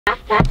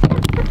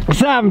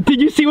Sam, did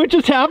you see what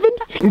just happened?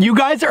 You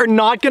guys are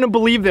not gonna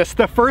believe this.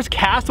 The first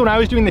cast when I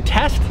was doing the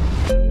test.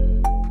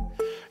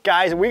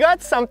 Guys, we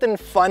got something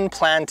fun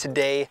planned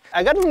today.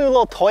 I got a new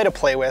little toy to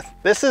play with.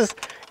 This is,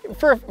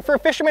 for a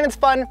fisherman it's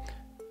fun,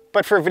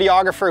 but for a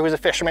videographer who's a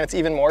fisherman it's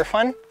even more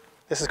fun.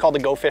 This is called the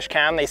Go Fish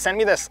Cam. They sent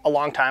me this a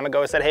long time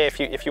ago. Said, hey,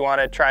 if you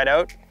wanna try it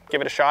out,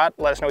 give it a shot,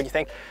 let us know what you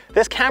think.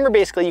 This camera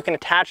basically you can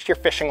attach to your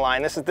fishing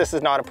line. This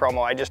is not a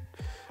promo.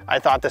 I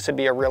thought this would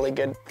be a really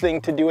good thing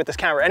to do with this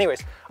camera.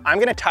 Anyways, I'm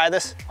gonna tie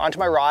this onto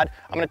my rod.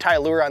 I'm gonna tie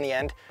a lure on the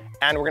end,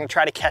 and we're gonna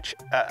try to catch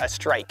a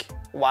strike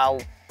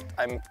while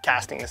I'm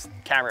casting this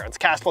camera. It's a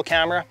Castable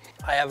camera.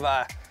 I have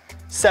a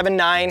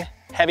 7.9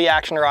 heavy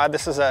action rod.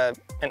 This is an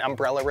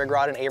umbrella rig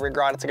rod, an A-rig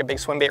rod. It's like a big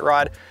swim bait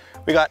rod.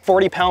 We got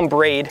 40-pound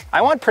braid.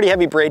 I want pretty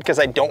heavy braid because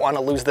I don't want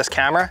to lose this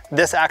camera.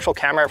 This actual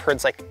camera I've heard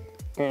is like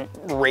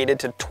rated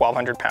to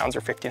 1,200 pounds or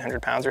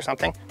 1,500 pounds or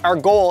something. Our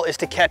goal is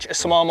to catch a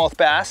smallmouth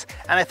bass,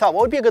 and I thought,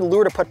 what would be a good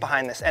lure to put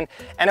behind this? And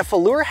if a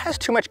lure has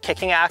too much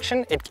kicking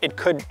action, it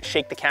could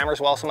shake the camera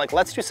as well. So I'm like,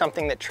 let's do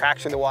something that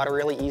tracks through the water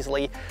really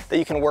easily, that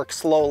you can work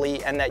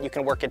slowly, and that you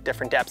can work at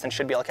different depths and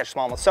should be able to catch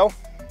smallmouth. So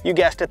you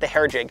guessed it, the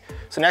hair jig.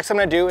 So next I'm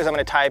gonna do is I'm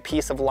gonna tie a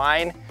piece of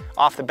line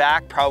off the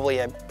back, probably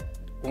a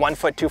 1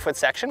 foot, 2 foot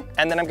section,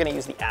 and then I'm gonna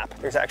use the app.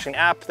 There's actually an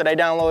app that I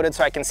downloaded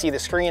so I can see the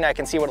screen, I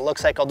can see what it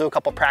looks like. I'll do a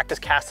couple practice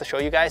casts to show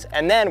you guys,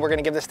 and then we're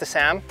gonna give this to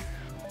Sam.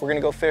 We're gonna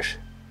go fish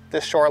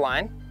this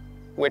shoreline,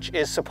 which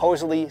is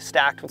supposedly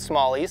stacked with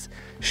smallies.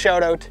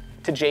 Shout out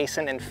to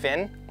Jason and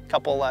Finn, a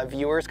couple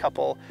viewers,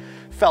 couple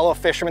fellow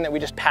fishermen that we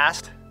just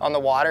passed on the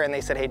water, and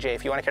they said, hey Jay,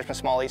 if you wanna catch some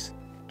smallies,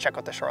 check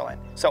out the shoreline.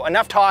 So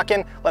enough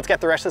talking, let's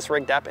get the rest of this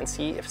rigged up and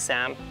see if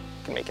Sam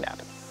can make it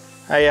happen.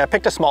 I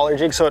picked a smaller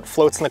jig so it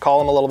floats in the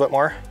column a little bit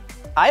more.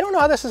 I don't know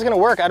how this is gonna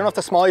work. I don't know if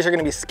the smallies are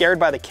gonna be scared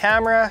by the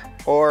camera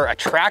or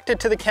attracted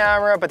to the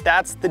camera, but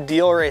that's the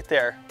deal right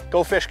there.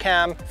 Go Fish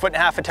Cam, 1.5 foot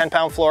of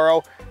 10-pound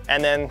fluoro,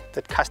 and then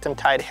the custom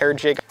tied hair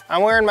jig.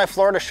 I'm wearing my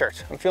Florida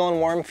shirt. I'm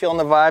feeling warm, feeling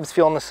the vibes,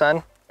 feeling the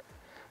sun.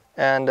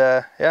 And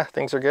yeah,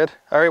 things are good.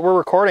 All right, we're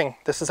recording.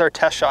 This is our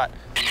test shot.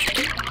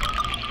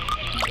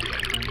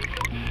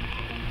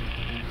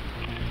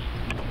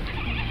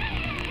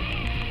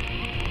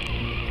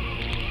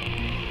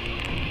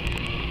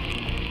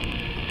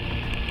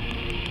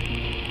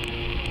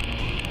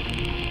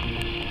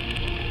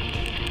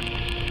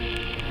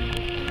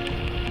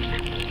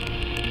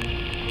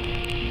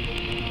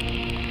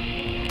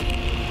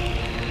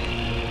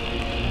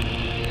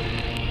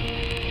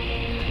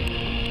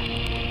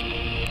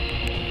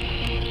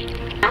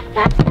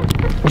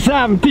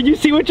 Sam, did you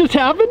see what just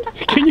happened?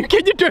 Can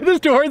you turn this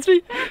towards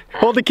me?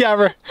 Hold the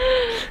camera.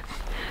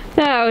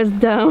 That was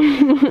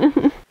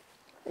dumb.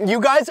 You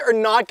guys are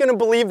not gonna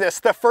believe this.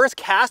 The first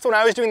cast when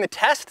I was doing the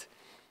test,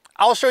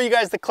 I'll show you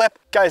guys the clip.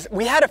 Guys,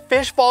 we had a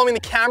fish following the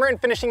camera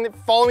and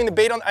following the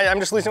bait on, I'm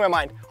just losing my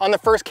mind. On the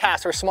first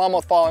cast, or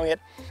smallmouth following it.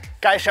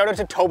 Guys, shout out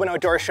to Tobin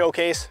Outdoor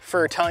Showcase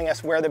for telling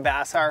us where the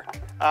bass are.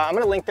 I'm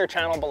gonna link their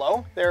channel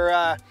below.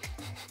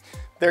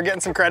 They're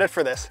getting some credit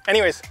for this.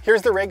 Anyways,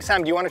 here's the rig.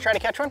 Sam, do you want to try to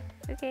catch one?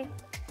 Okay.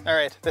 All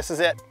right, this is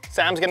it.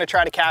 Sam's gonna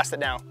try to cast it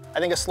now. I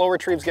think a slow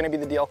retrieve's gonna be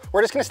the deal.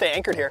 We're just gonna stay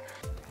anchored here.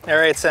 All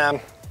right,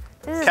 Sam.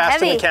 This is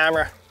casting heavy. the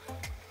camera.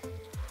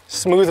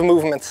 Smooth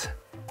movements.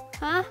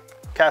 Huh?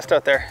 Cast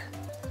out there.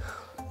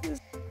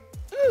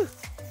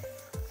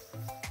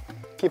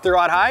 Keep the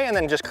rod high and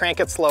then just crank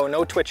it slow.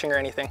 No twitching or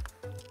anything.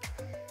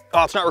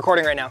 Oh, it's not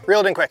recording right now. Reel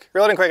it in quick.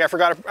 Reel it in quick. I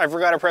forgot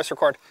to press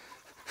record.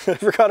 I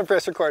forgot to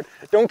press record.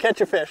 Don't catch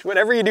a fish.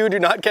 Whatever you do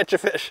not catch a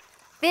fish.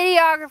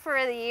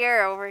 Videographer of the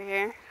year over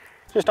here.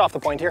 Just off the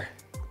point here.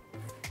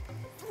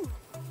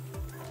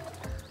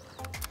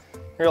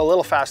 You're a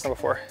little faster than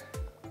before.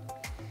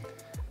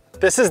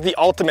 This is the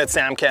ultimate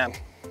Sam Cam.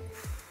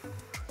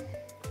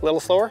 A little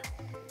slower.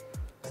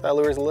 So that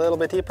lure's a little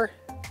bit deeper.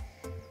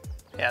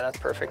 Yeah, that's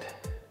perfect.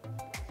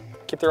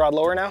 Keep the rod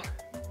lower now.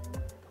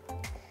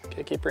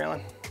 Okay, keep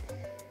reeling.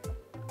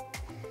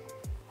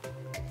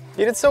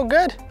 You did so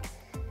good.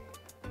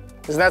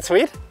 Isn't that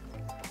sweet?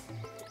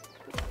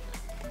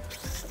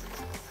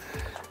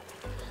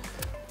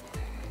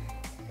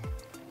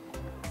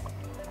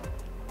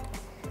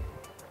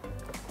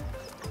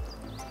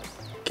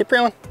 Keep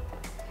reeling.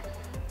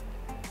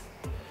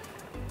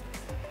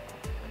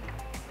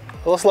 A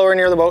little slower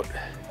near the boat.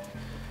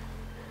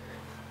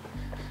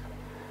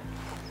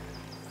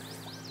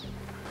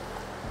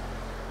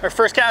 Our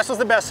first cast was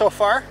the best so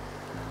far.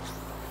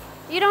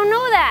 You don't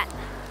know that.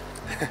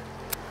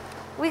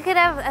 We could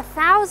have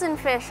 1,000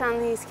 fish on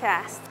these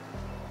casts.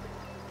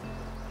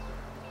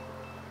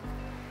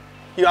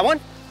 You got one?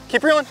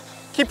 Keep reeling.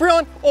 Keep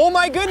reeling. Oh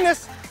my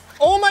goodness.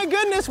 Oh my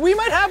goodness. We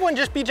might have one.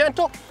 Just be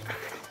gentle.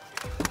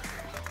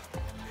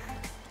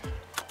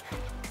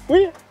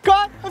 We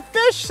got a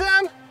fish,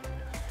 Sam.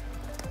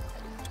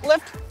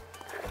 Lift.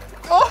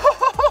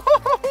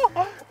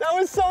 Oh, that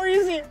was so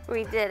easy.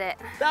 We did it.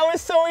 That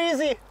was so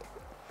easy.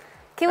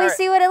 Can we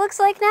see what it looks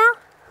like now?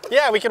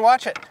 Yeah, we can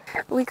watch it.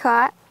 We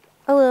caught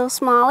a little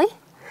smallie,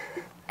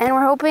 and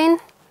we're hoping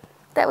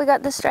that we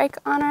got the strike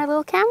on our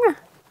little camera.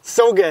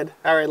 So good.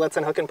 All right, let's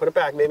unhook and put it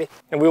back, baby.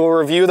 And we will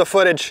review the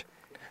footage.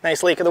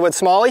 Nice Lake of the Woods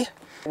smallie.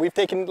 We've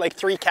taken like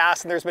 3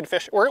 casts and there's been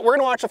fish. We're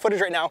gonna watch the footage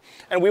right now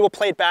and we will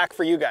play it back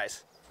for you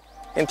guys.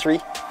 In 3,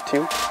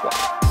 2,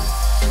 1.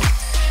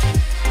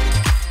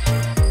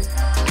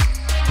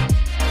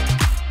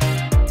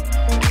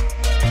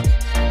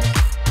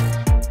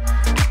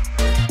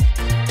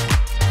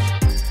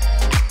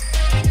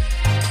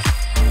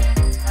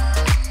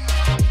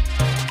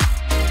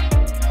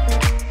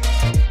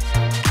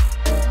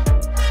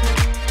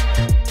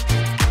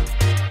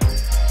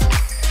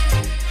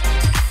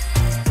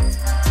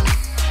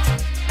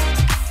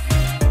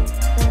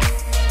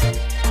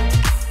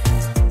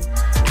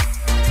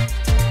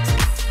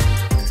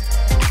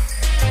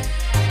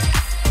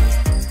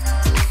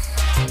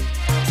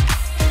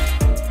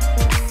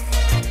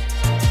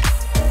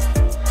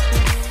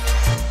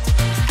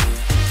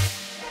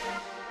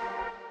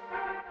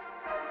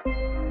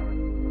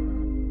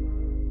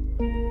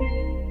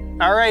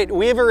 All right,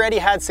 we've already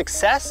had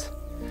success,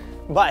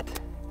 but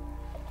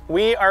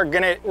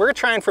we're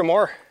trying for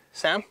more,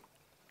 Sam.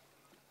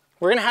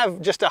 We're gonna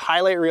have just a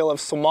highlight reel of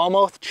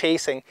smallmouth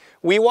chasing.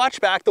 We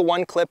watched back the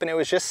one clip and it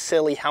was just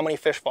silly how many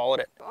fish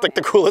followed it. Like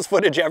the coolest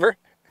footage ever. A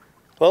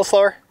little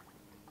slower.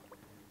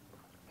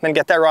 Then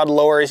get that rod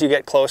lower as you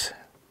get close.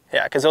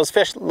 Yeah, because those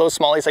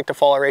smallies like to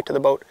follow right to the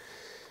boat.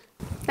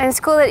 And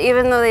it's cool that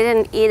even though they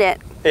didn't eat it,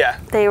 yeah,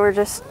 they were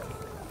just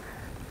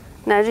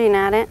nudging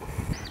at it.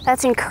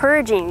 That's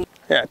encouraging.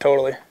 Yeah,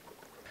 totally.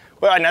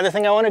 Well, another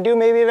thing I want to do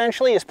maybe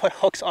eventually is put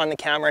hooks on the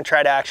camera and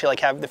try to actually like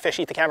have the fish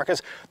eat the camera,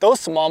 because those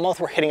smallmouth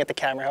were hitting at the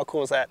camera. How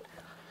cool is that?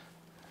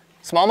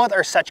 Smallmouth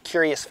are such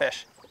curious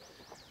fish.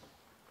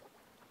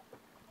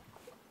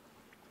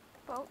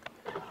 Boat.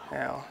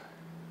 Yeah.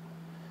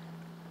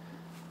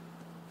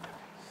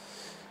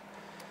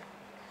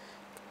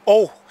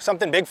 Oh,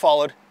 something big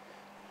followed.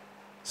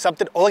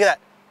 Something, oh look at that.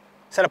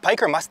 Is that a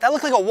pike or a musk? That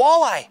looked like a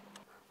walleye.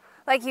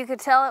 Like you could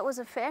tell it was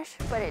a fish,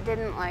 but it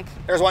didn't like.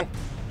 There's one.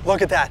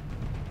 Look at that.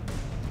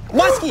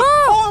 Muskie!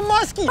 Oh, a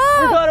muskie!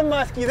 We got a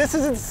muskie. This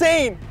is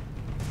insane.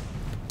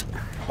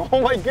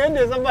 Oh my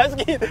goodness, a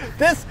muskie.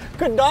 This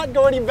could not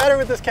go any better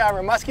with this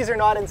camera. Muskies are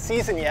not in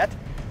season yet.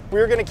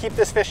 We're gonna keep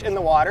this fish in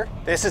the water.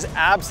 This is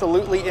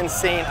absolutely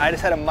insane. I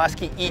just had a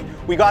muskie eat.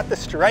 We got the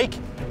strike.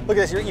 Look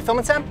at this. You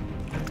filming, Sam?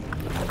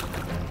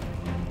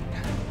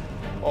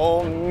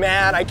 Oh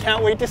man, I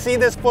can't wait to see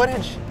this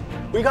footage.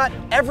 We got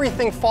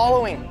everything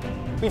following.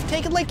 We've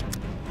taken like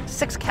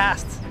 6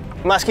 casts.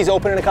 Muskie's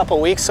open in a couple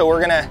of weeks, so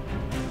we're gonna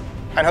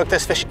unhook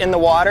this fish in the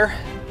water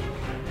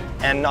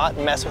and not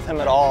mess with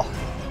him at all.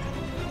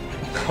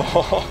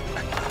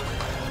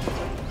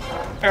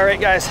 All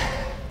right, guys.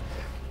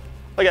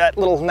 Look at that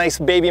little nice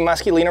baby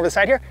muskie lean over the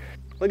side here.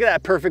 Look at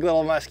that perfect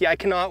little muskie. I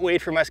cannot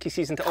wait for muskie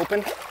season to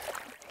open.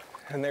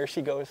 And there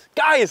she goes.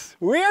 Guys,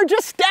 we are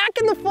just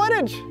stacking the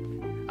footage.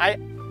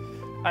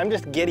 I'm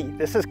just giddy.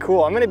 This is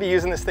cool. I'm gonna be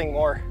using this thing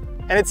more.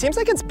 And it seems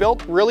like it's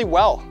built really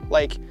well.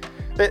 Like,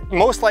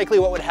 most likely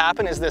what would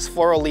happen is this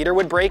fluoro leader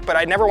would break, but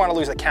I'd never want to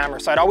lose the camera,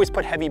 so I'd always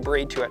put heavy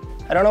braid to it.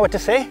 I don't know what to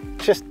say.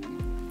 It's just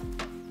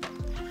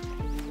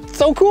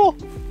so cool.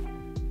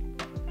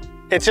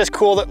 It's just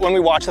cool that when we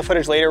watch the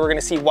footage later, we're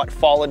gonna see what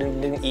followed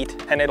and didn't eat,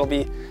 and it'll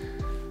be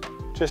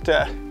just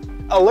a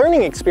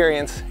learning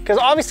experience. Because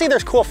obviously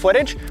there's cool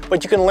footage,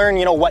 but you can learn,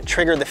 you know, what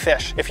triggered the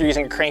fish. If you're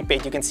using a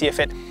crankbait, you can see if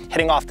it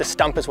hitting off the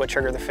stump is what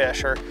triggered the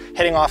fish, or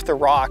hitting off the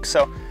rock.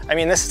 So, I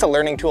mean, this is a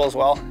learning tool as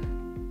well.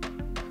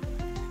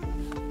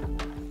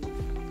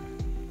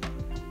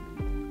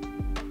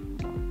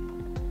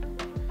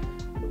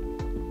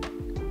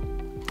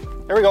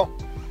 There we go.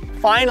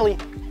 Finally,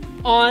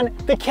 on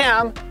the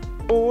cam.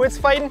 Ooh, it's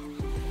fighting.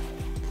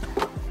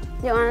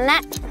 You want a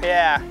net?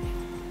 Yeah.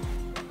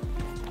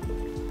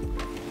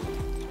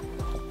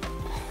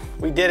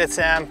 We did it,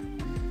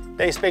 Sam.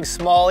 Nice big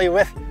smallie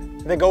with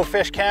the Go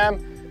Fish cam.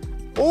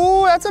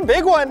 Ooh, that's a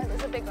big one. That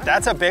is a big one.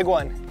 That's a big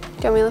one. Do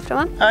you want me to lift him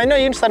up? No,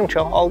 you can just let him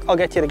chill. I'll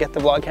get you to get the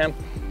vlog cam.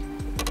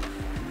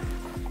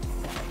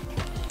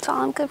 That's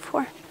all I'm good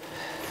for.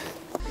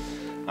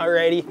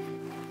 Alrighty,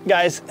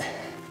 guys.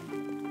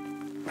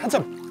 That's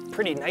a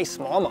pretty nice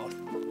smallmouth.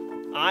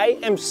 I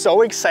am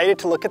so excited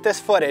to look at this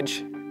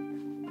footage.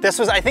 This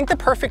was, I think, the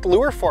perfect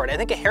lure for it. I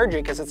think a hair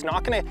jig, because it's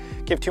not gonna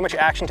give too much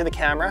action to the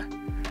camera.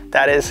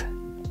 That is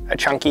a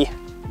chunky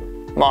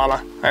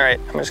mama. All right,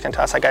 I'm just gonna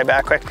toss that guy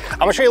back quick. I'm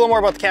gonna show you a little more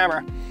about the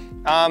camera.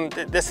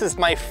 This is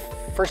my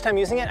first time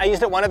using it. I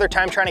used it one other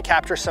time trying to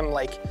capture some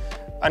like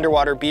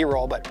underwater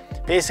B-roll, but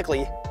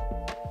basically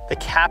the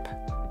cap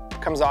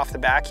comes off the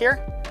back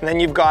here, and then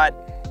you've got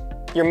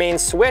your main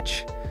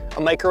switch, a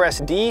micro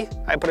SD.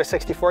 I put a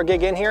 64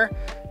 gig in here,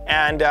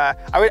 and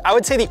I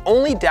would say the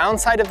only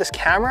downside of this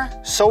camera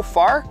so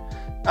far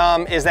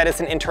is that it's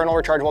an internal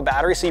rechargeable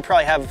battery, so you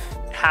probably have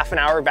half an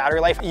hour battery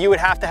life. You would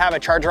have to have a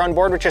charger on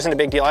board, which isn't a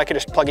big deal. I could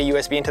just plug a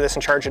USB into this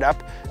and charge it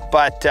up,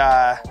 but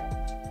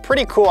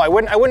pretty cool. I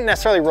wouldn't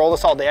necessarily roll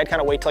this all day. I'd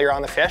kind of wait till you're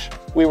on the fish.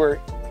 We were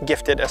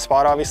gifted a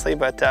spot, obviously,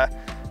 but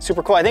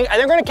super cool. I think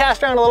we're gonna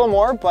cast around a little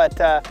more, but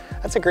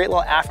That's a great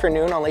little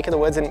afternoon on Lake of the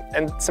Woods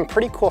and some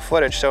pretty cool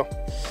footage. So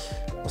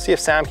we'll see if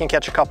Sam can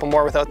catch a couple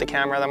more without the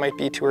camera. That might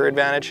be to her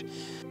advantage.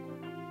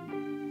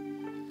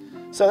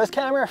 So this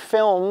camera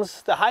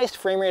films, the highest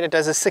frame rate it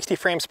does is 60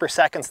 frames per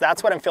second. So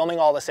that's what I'm filming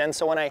all this in.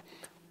 So when I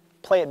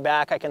play it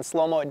back, I can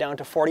slow-mo it down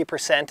to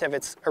 40% of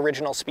its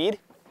original speed.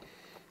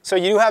 So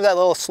you do have that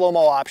little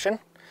slow-mo option.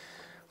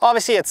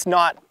 Obviously it's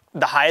not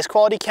the highest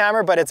quality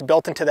camera, but it's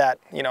built into that,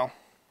 you know,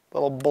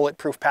 little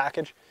bulletproof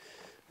package.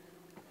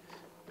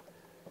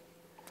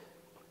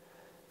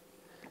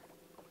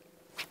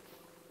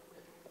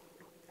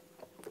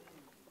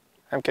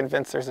 I'm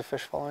convinced there's a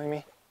fish following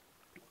me.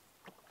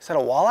 Is that a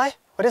walleye?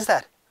 What is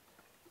that?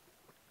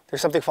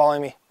 There's something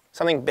following me,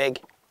 something big.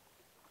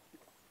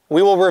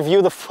 We will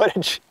review the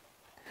footage.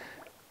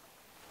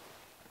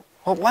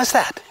 What was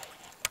that?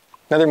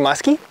 Another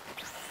muskie?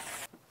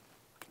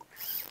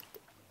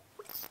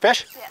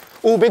 Fish?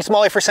 Yeah. Ooh, big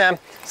smallie for Sam.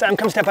 Sam,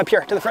 come step up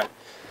here to the front.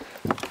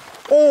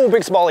 Oh,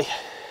 big smallie.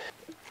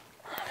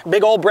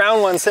 Big old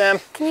brown one, Sam.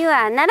 Can you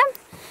net him?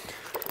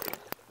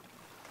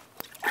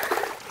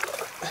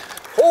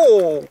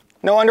 Oh,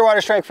 no underwater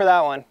strike for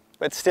that one,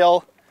 but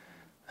still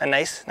a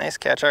nice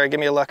catch. All right, give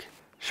me a look.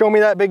 Show me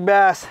that big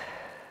bass.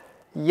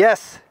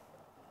 Yes,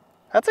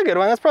 that's a good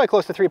one. That's probably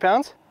close to 3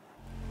 pounds.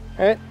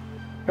 All right,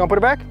 you want to put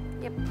it back?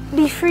 Yep.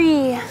 Be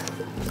free.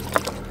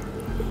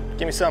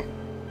 Give me some.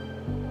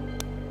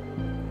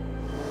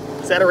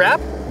 Is that a wrap?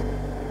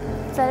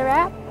 Is that a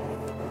wrap?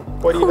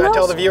 What do you gotta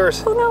tell the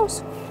viewers? Who knows?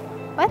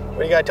 What? What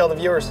do you gotta tell the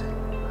viewers?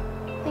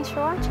 Thanks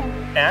for watching.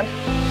 And?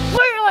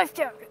 Wear your life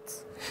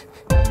jackets.